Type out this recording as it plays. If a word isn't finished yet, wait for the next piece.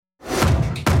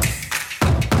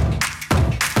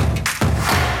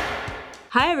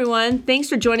Hi, everyone. Thanks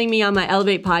for joining me on my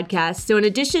Elevate podcast. So in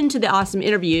addition to the awesome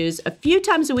interviews, a few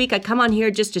times a week, I come on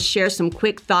here just to share some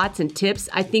quick thoughts and tips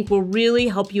I think will really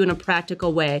help you in a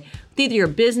practical way with either your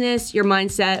business, your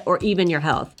mindset, or even your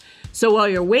health. So while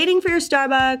you're waiting for your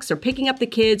Starbucks or picking up the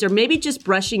kids or maybe just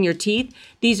brushing your teeth,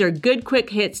 these are good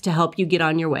quick hits to help you get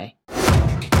on your way.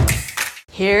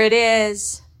 Here it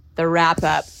is, the wrap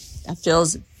up. That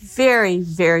feels very,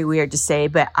 very weird to say,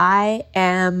 but I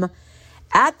am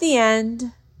at the end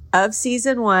of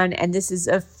season 1, and this is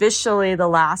officially the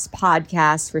last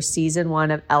podcast for season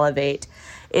 1 of Elevate.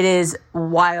 It is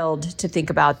wild to think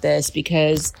about this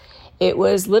because it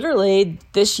was literally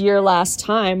this year last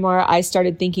time where I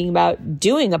started thinking about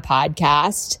doing a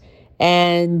podcast.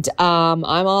 And I'm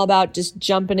all about just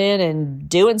jumping in and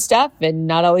doing stuff and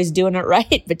not always doing it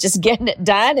right, but just getting it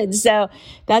done. And so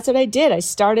that's what I did. I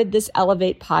started this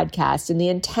Elevate podcast, and the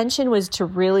intention was to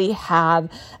really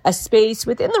have a space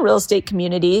within the real estate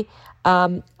community,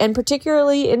 and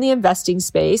particularly in the investing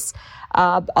space,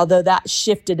 although that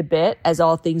shifted a bit, as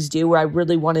all things do, where I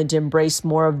really wanted to embrace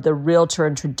more of the realtor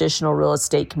and traditional real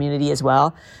estate community as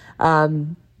well.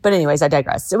 But anyways, I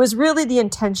digress. It was really the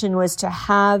intention was to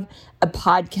have a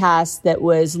podcast that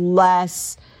was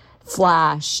less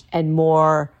flash and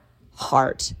more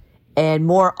heart and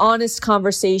more honest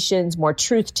conversations, more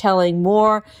truth telling,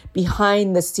 more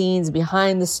behind the scenes,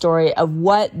 behind the story of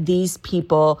what these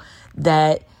people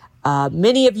that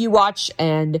many of you watch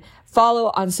and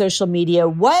follow on social media,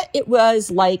 what it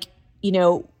was like,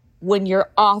 when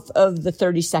you're off of the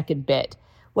 30-second bit,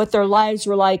 what their lives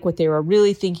were like, what they were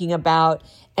really thinking about,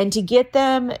 and to get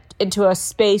them into a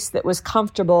space that was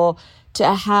comfortable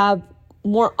to have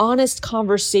more honest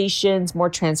conversations, more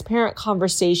transparent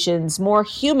conversations, more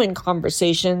human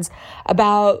conversations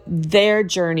about their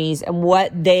journeys and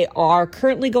what they are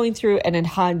currently going through and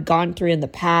had gone through in the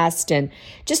past, and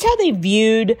just how they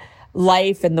viewed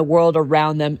life and the world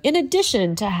around them, in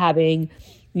addition to having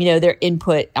their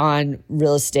input on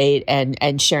real estate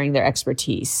and sharing their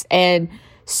expertise. And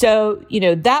so,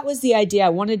 that was the idea. I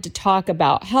wanted to talk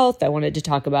about health. I wanted to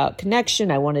talk about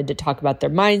connection. I wanted to talk about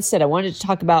their mindset. I wanted to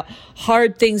talk about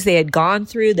hard things they had gone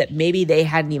through that maybe they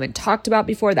hadn't even talked about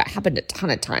before. That happened a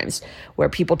ton of times where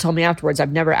people told me afterwards,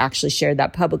 I've never actually shared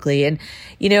that publicly. And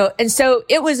so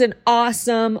it was an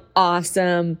awesome,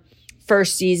 awesome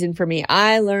first season for me.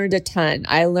 I learned a ton.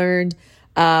 I learned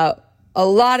a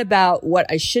lot about what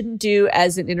I shouldn't do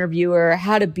as an interviewer,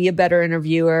 how to be a better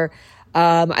interviewer.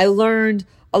 I learned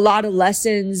a lot of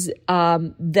lessons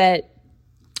that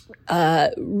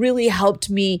really helped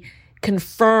me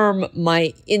confirm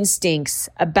my instincts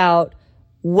about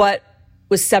what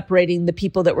was separating the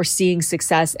people that were seeing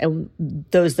success and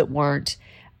those that weren't.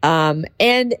 And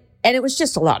it was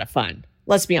just a lot of fun.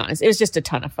 Let's be honest. It was just a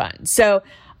ton of fun. So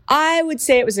I would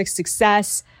say it was a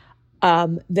success.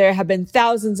 There have been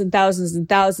thousands and thousands and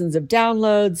thousands of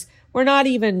downloads. We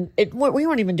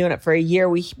weren't even doing it for a year.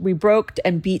 We broke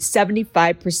and beat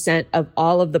 75% of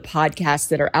all of the podcasts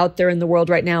that are out there in the world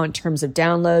right now in terms of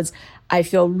downloads. I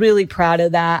feel really proud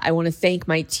of that. I want to thank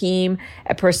my team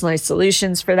at Personalized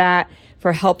Solutions for that,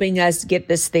 for helping us get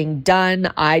this thing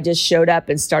done. I just showed up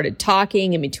and started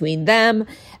talking in between them,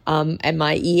 and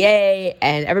my EA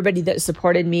and everybody that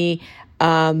supported me.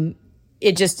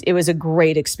 It was a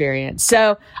great experience.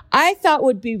 So I thought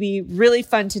would be really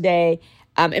fun today,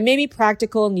 and maybe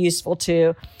practical and useful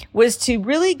too, was to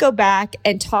really go back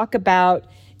and talk about,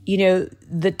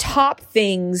 the top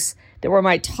things that were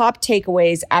my top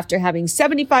takeaways after having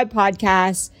 75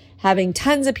 podcasts, having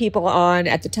tons of people on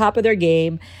at the top of their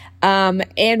game,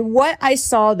 and what I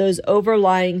saw those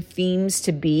overlying themes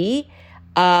to be,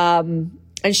 and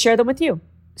share them with you.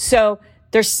 So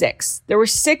there's 6. There were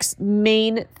 6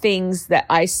 main things that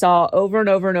I saw over and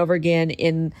over and over again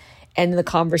in the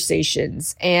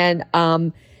conversations. And,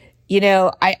 I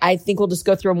think we'll just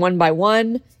go through them one by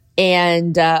one.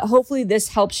 And hopefully this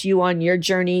helps you on your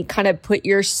journey, kind of put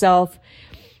yourself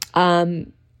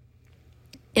in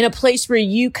a place where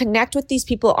you connect with these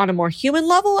people on a more human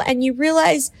level. And you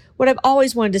realize what I've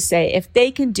always wanted to say, if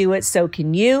they can do it, so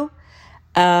can you.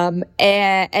 And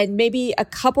maybe a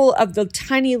couple of the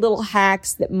tiny little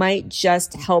hacks that might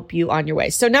just help you on your way.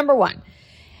 So number 1,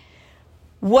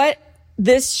 what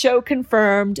this show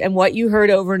confirmed and what you heard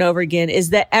over and over again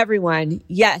is that everyone,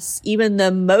 yes, even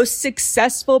the most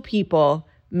successful people,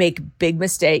 make big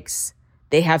mistakes.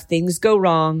 They have things go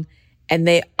wrong, and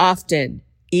they often,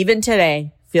 even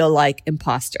today, feel like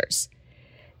imposters.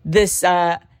 This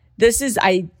is,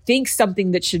 I think,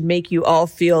 something that should make you all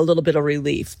feel a little bit of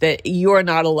relief that you are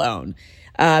not alone.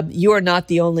 You are not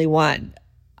the only one.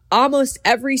 Almost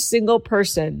every single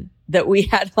person that we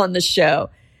had on the show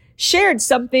shared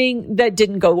something that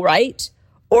didn't go right,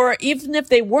 or even if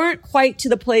they weren't quite to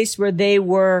the place where they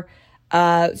were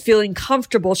feeling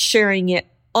comfortable sharing it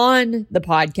on the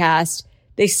podcast,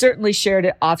 they certainly shared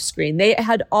it off screen. They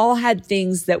had all had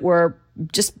things that were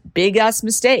just big ass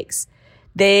mistakes.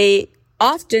 They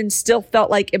often still felt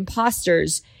like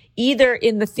imposters, either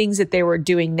in the things that they were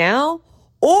doing now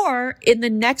or in the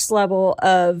next level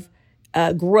of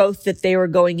growth that they were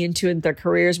going into in their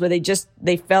careers, where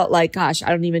they felt like, gosh, I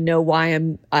don't even know why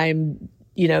I'm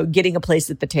getting a place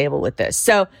at the table with this.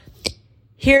 So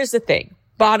here's the thing.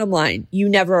 Bottom line, you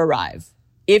never arrive.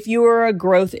 If you are a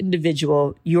growth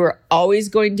individual, you are always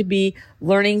going to be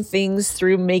learning things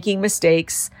through making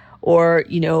mistakes or,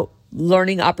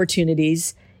 learning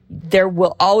opportunities. There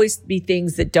will always be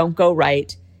things that don't go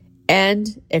right.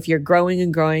 And if you're growing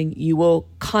and growing, you will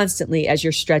constantly, as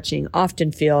you're stretching,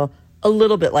 often feel a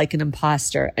little bit like an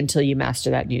imposter until you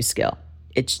master that new skill.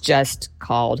 It's just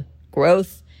called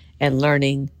growth and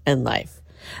learning and life.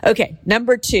 Okay,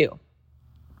 number 2.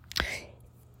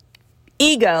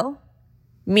 Ego,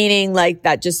 meaning like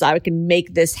that just I can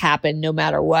make this happen no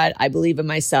matter what. I believe in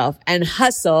myself. And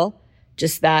hustle,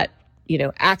 just that,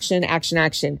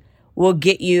 action will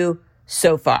get you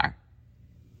so far.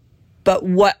 But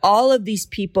what all of these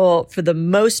people, for the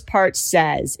most part,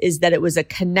 says is that it was a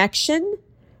connection,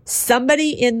 somebody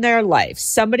in their life,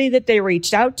 somebody that they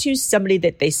reached out to, somebody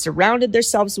that they surrounded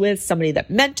themselves with, somebody that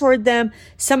mentored them,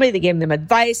 somebody that gave them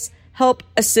advice, help,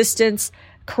 assistance,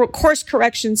 course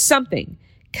correction, something.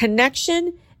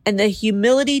 Connection and the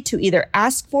humility to either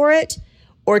ask for it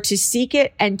or to seek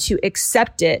it and to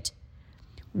accept it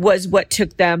was what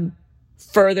took them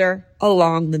further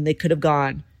along than they could have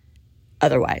gone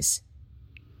otherwise.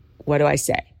 What do I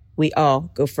say? We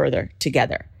all go further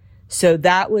together. So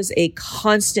that was a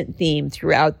constant theme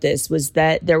throughout this, was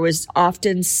that there was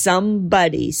often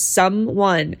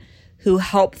someone who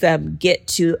helped them get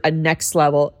to a next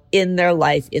level in their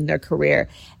life, in their career,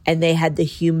 and they had the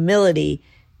humility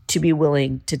to be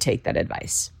willing to take that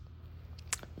advice.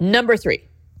 Number 3,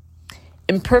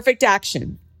 imperfect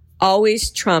action always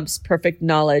trumps perfect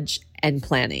knowledge and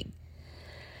planning.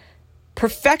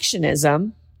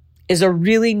 Perfectionism is a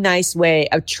really nice way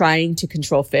of trying to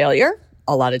control failure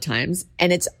a lot of times,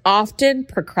 and it's often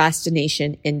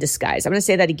procrastination in disguise. I'm going to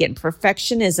say that again.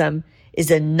 Perfectionism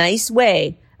is a nice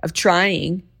way of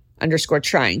trying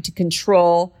to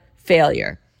control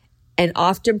failure, and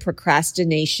often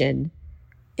procrastination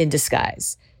in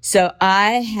disguise. So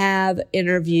I have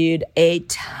interviewed a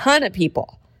ton of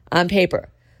people on paper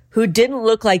who didn't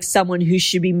look like someone who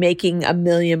should be making $1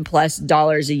 million+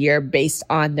 a year based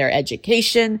on their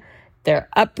education, their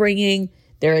upbringing,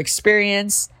 their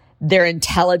experience, their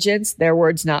intelligence, their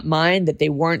words, not mine, that they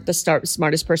weren't the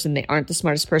smartest person. They aren't the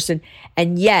smartest person.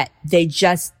 And yet they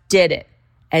just did it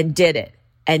and did it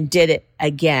and did it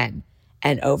again.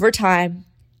 And over time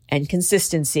and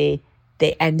consistency,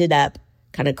 they ended up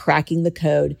kind of cracking the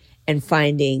code and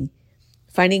finding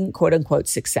quote unquote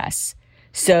success.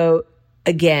 So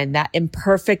again, that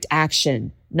imperfect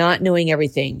action, not knowing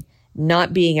everything,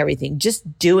 not being everything,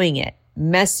 just doing it,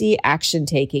 messy action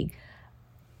taking,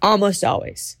 almost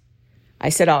always. I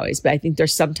said always, but I think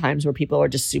there's some times where people are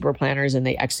just super planners and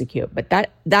they execute. But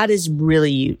that is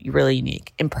really, really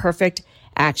unique. Imperfect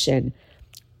action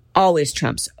always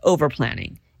trumps over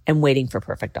planning and waiting for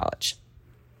perfect knowledge.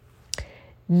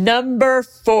 Number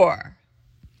 4,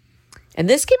 and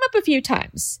this came up a few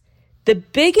times. The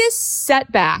biggest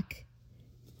setback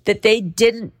that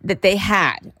they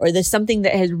had, or there's something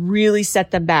that has really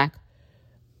set them back,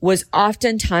 was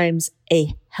oftentimes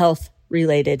a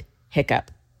health-related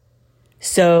hiccup.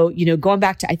 So, going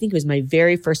back to, I think it was my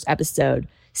very first episode,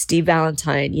 Steve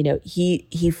Valentine,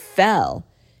 he fell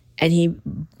and he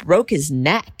broke his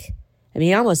neck. I mean,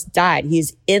 he almost died.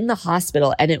 He's in the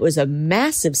hospital and it was a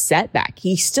massive setback.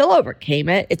 He still overcame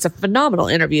it. It's a phenomenal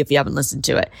interview if you haven't listened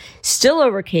to it. Still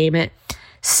overcame it.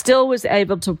 Still was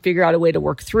able to figure out a way to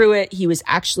work through it. He was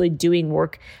actually doing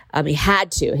work. He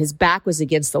had to. His back was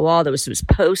against the wall. That was his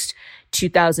post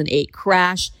 2008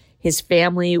 crash. His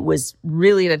family was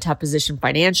really in a tough position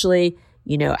financially.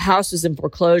 House was in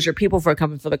foreclosure. People were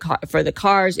coming for the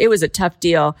cars. It was a tough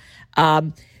deal.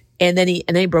 And then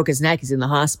he broke his neck. He's in the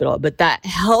hospital. But that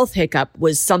health hiccup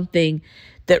was something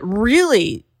that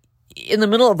really, in the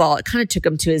middle of all, it kind of took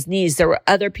him to his knees. There were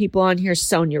other people on here.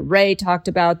 Sonia Ray talked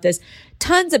about this.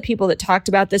 Tons of people that talked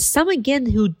about this. Some,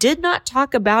 again, who did not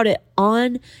talk about it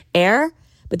on air,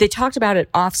 but they talked about it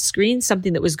off screen.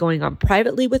 Something that was going on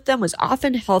privately with them was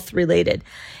often health related.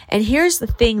 And here's the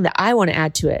thing that I want to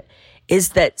add to it is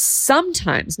that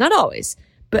sometimes, not always,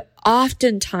 but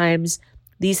oftentimes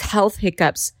these health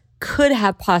hiccups could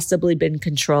have possibly been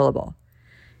controllable.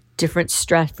 Different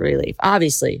stress relief.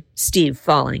 Obviously, Steve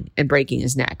falling and breaking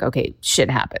his neck. Okay, shit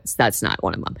happens. That's not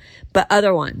one of them. But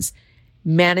other ones,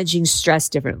 managing stress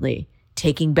differently,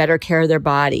 taking better care of their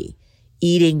body,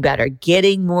 eating better,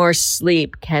 getting more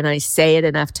sleep. Can I say it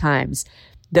enough times?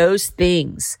 Those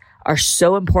things are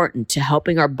so important to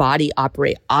helping our body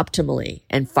operate optimally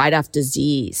and fight off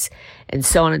disease and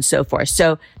so on and so forth.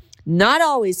 So not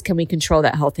always can we control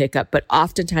that health hiccup, but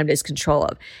oftentimes it's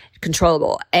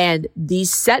controllable. And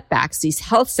these setbacks, these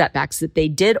health setbacks that they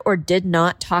did or did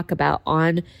not talk about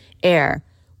on air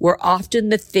were often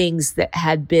the things that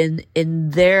had been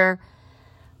in their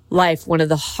life one of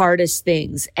the hardest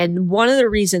things. And one of the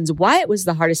reasons why it was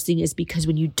the hardest thing is because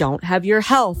when you don't have your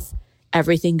health,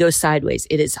 everything goes sideways.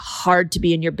 It is hard to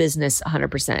be in your business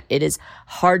 100%. It is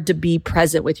hard to be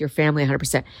present with your family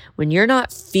 100%. When you're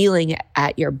not feeling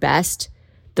at your best,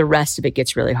 the rest of it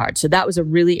gets really hard. So that was a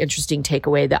really interesting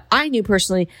takeaway that I knew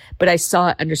personally, but I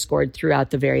saw it underscored throughout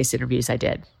the various interviews I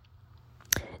did.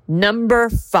 Number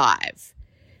 5,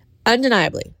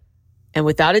 undeniably, and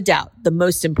without a doubt, the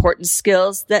most important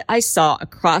skills that I saw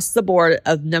across the board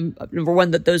of number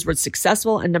 1, that those were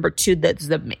successful, and number 2,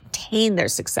 that maintain their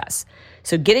success.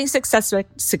 So getting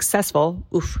successful,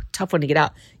 tough one to get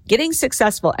out. Getting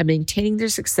successful and maintaining their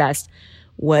success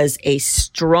was a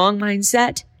strong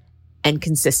mindset and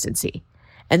consistency.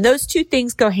 And those two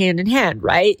things go hand in hand,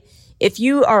 right? If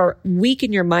you are weak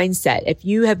in your mindset, if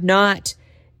you have not,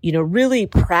 really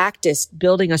practiced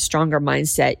building a stronger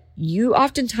mindset, you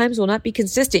oftentimes will not be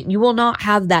consistent. You will not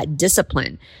have that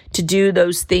discipline to do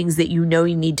those things that you know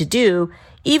you need to do,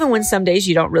 even when some days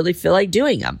you don't really feel like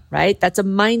doing them, right? That's a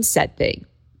mindset thing.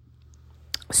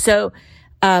 So,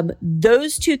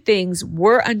 those two things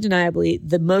were undeniably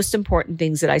the most important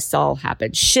things that I saw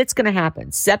happen. Shit's going to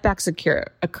happen. Setbacks occur.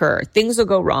 Things will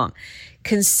go wrong.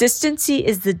 Consistency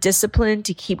is the discipline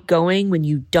to keep going when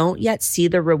you don't yet see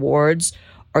the rewards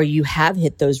or you have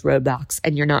hit those roadblocks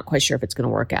and you're not quite sure if it's going to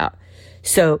work out.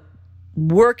 So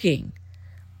working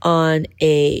on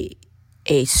a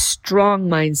strong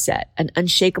mindset, an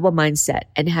unshakable mindset,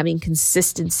 and having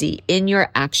consistency in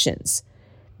your actions,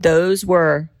 those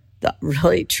were the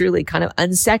really, truly kind of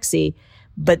unsexy,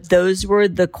 but those were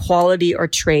the quality or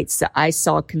traits that I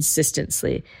saw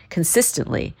consistently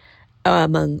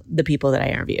among the people that I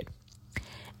interviewed.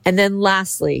 And then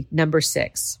lastly, number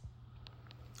 6,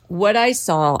 what I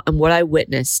saw and what I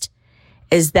witnessed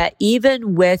is that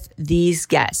even with these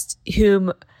guests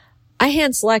whom I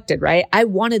hand selected, right? I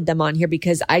wanted them on here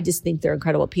because I just think they're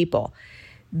incredible people.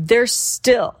 There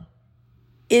still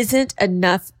isn't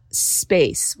enough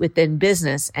space within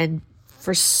business, and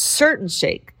for certain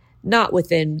sake, not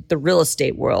within the real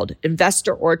estate world,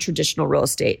 investor or traditional real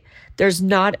estate, there's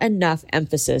not enough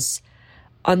emphasis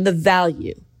on the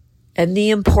value and the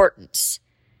importance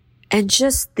and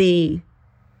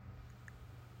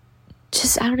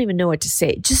I don't even know what to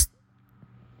say. Just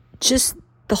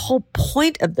the whole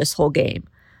point of this whole game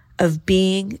of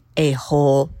being a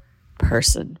whole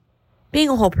person. Being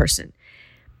a whole person.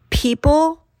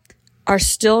 People are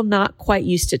still not quite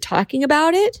used to talking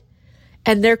about it,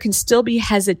 and there can still be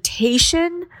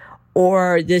hesitation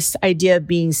or this idea of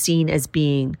being seen as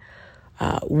being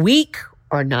weak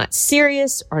or not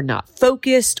serious or not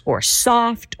focused or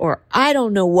soft, or I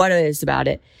don't know what it is about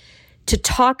it, to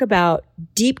talk about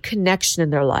deep connection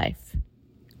in their life.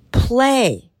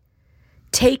 Play.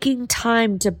 Taking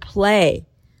time to play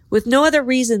with no other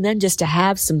reason than just to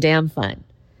have some damn fun.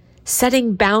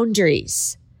 Setting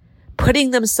boundaries. Putting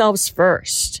themselves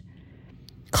first.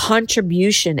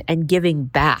 Contribution and giving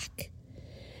back.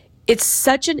 It's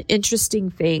such an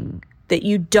interesting thing that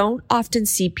you don't often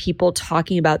see people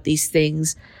talking about these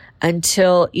things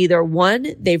until either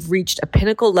 1, they've reached a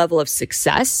pinnacle level of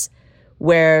success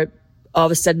where all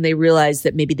of a sudden they realize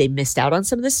that maybe they missed out on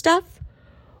some of this stuff.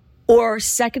 Or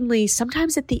secondly,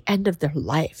 sometimes at the end of their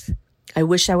life, I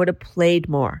wish I would have played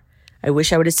more. I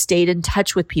wish I would have stayed in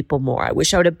touch with people more. I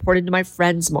wish I would have poured into my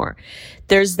friends more.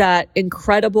 There's that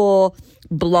incredible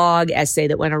blog essay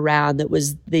that went around that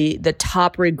was the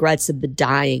top regrets of the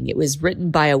dying. It was written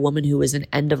by a woman who was an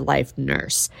end-of-life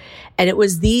nurse. And it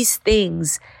was these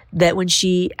things that when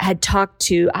she had talked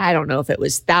to, I don't know if it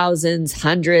was thousands,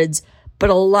 hundreds, but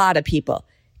a lot of people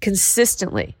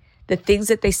consistently, the things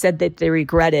that they said that they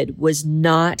regretted was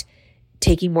not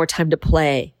taking more time to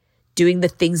play, doing the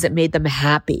things that made them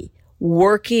happy,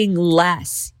 working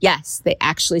less. Yes, they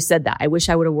actually said that. I wish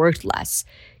I would have worked less,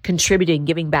 contributing,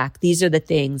 giving back. These are the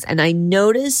things. And I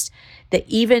noticed that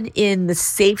even in the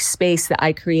safe space that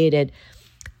I created,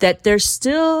 that there's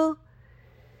still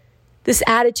this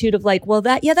attitude of like, well,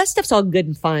 that stuff's all good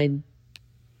and fine,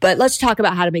 but let's talk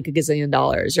about how to make $1 gazillion,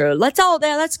 or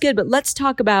that's good, but let's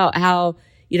talk about how,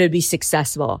 to be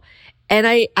successful. And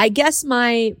I guess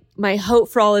my hope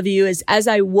for all of you is, as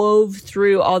I wove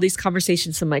through all these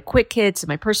conversations, some of my quick hits and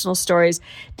my personal stories,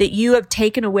 that you have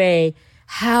taken away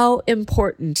how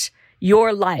important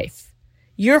your life,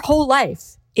 your whole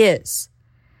life is.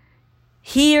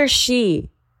 He or she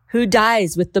who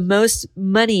dies with the most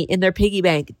money in their piggy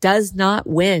bank does not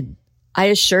win. I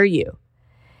assure you.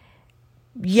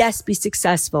 Yes, be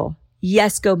successful.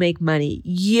 Yes, go make money.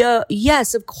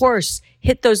 Yes, of course,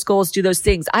 hit those goals, do those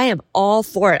things. I am all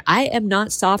for it. I am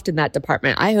not soft in that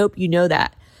department. I hope you know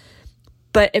that.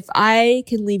 But if I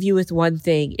can leave you with one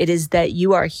thing, it is that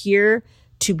you are here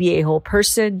to be a whole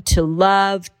person, to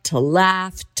love, to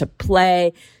laugh, to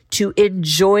play, to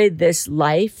enjoy this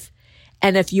life.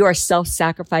 And if you are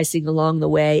self-sacrificing along the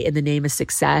way in the name of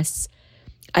success,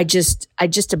 I just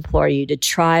implore you to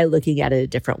try looking at it a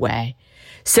different way.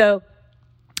 So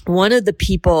one of the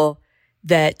people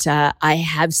that I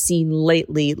have seen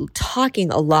lately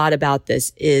talking a lot about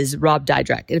this is Rob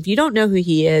Dyrdek. And if you don't know who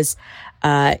he is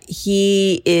a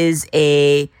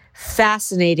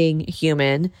fascinating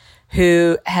human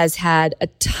who has had a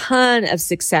ton of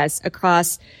success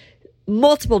across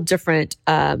multiple different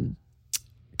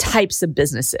types of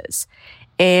businesses.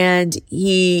 And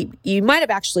you might have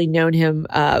actually known him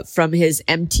from his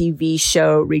MTV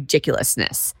show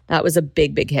Ridiculousness. That was a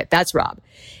big, big hit. That's Rob.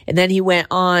 And then he went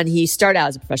on, he started out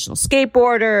as a professional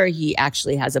skateboarder. He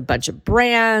actually has a bunch of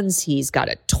brands. He's got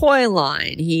a toy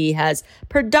line. He has a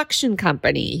production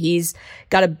company. He's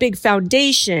got a big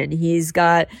foundation. He's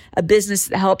got a business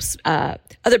that helps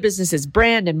other businesses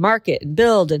brand and market and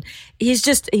build. And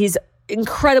he's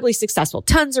incredibly successful,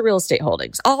 tons of real estate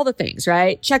holdings, all the things,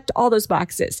 right? Checked all those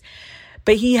boxes.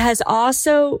 But he has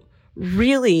also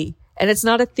really, and it's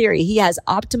not a theory, he has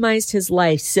optimized his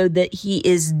life so that he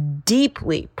is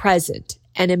deeply present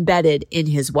and embedded in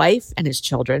his wife and his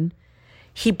children.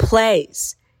 He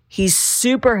plays. He's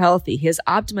super healthy. He has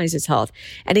optimized his health.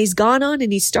 And he's gone on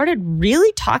and he started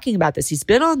really talking about this. He's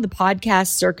been on the podcast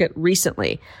circuit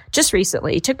just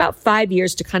recently. It took about 5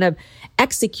 years to kind of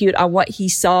execute on what he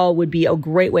saw would be a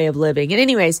great way of living. And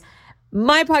anyways,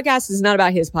 my podcast is not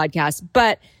about his podcast,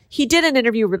 but he did an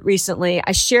interview recently.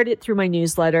 I shared it through my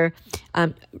newsletter.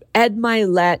 Ed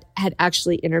Milet had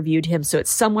actually interviewed him, so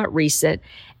it's somewhat recent.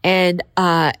 And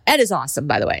Ed is awesome,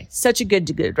 by the way. Such a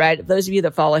good, right? Those of you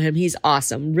that follow him, he's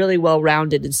awesome, really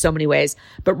well-rounded in so many ways.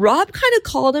 But Rob kind of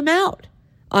called him out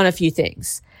on a few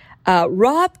things.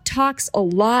 Rob talks a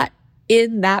lot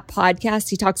in that podcast.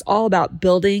 He talks all about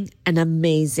building an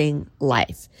amazing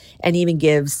life, and even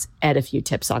gives Ed a few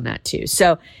tips on that too.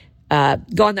 So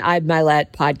go on the Ed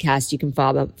Milet podcast. You can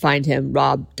find him,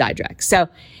 Rob Dyrdek. So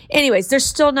anyways, there's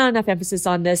still not enough emphasis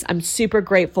on this. I'm super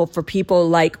grateful for people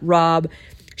like Rob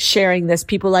sharing this,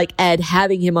 people like Ed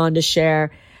having him on to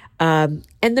share, and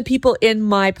the people in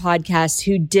my podcast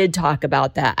who did talk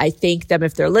about that. I thank them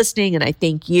if they're listening, and I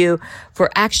thank you for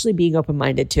actually being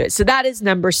open-minded to it. So that is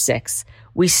number 6.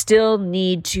 We still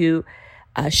need to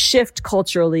shift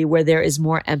culturally where there is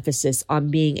more emphasis on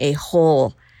being a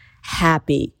whole,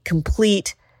 happy,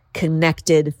 complete,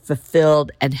 connected,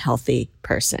 fulfilled, and healthy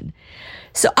person.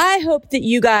 So I hope that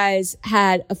you guys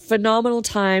had a phenomenal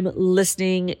time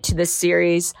listening to this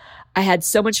series. I had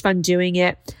so much fun doing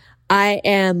it. I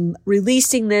am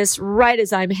releasing this right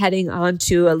as I'm heading on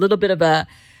to a little bit of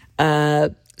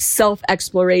a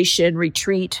self-exploration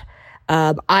retreat.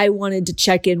 I wanted to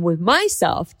check in with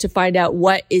myself to find out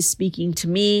what is speaking to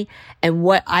me and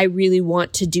what I really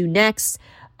want to do next,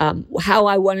 how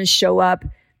I want to show up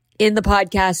in the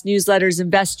podcast, newsletters,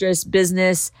 Investress,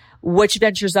 business, which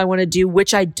ventures I want to do,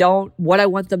 which I don't, what I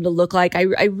want them to look like.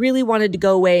 I really wanted to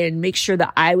go away and make sure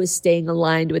that I was staying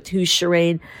aligned with who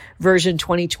Shireen version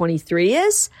 2023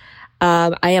 is.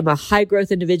 I am a high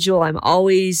growth individual. I'm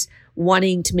always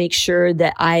wanting to make sure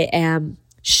that I am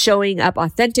showing up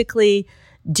authentically,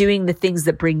 doing the things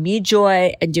that bring me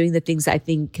joy, and doing the things I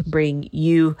think can bring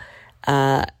you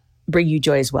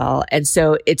joy as well. And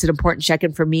so it's an important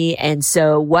check-in for me. And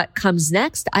so what comes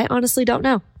next, I honestly don't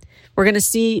know. We're going to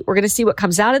see what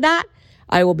comes out of that.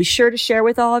 I will be sure to share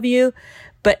with all of you.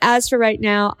 But as for right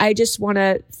now, I just want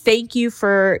to thank you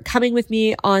for coming with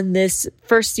me on this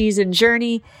first season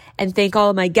journey, and thank all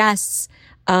of my guests.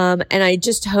 And I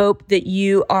just hope that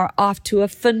you are off to a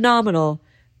phenomenal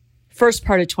first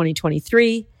part of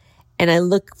 2023. And I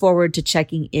look forward to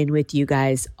checking in with you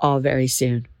guys all very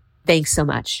soon. Thanks so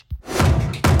much.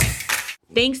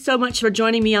 Thanks so much for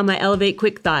joining me on my Elevate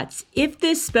Quick Thoughts. If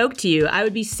this spoke to you, I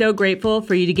would be so grateful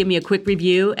for you to give me a quick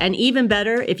review, and even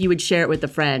better if you would share it with a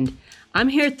friend. I'm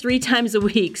here 3 times a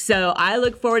week, so I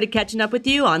look forward to catching up with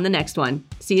you on the next one.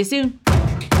 See you soon.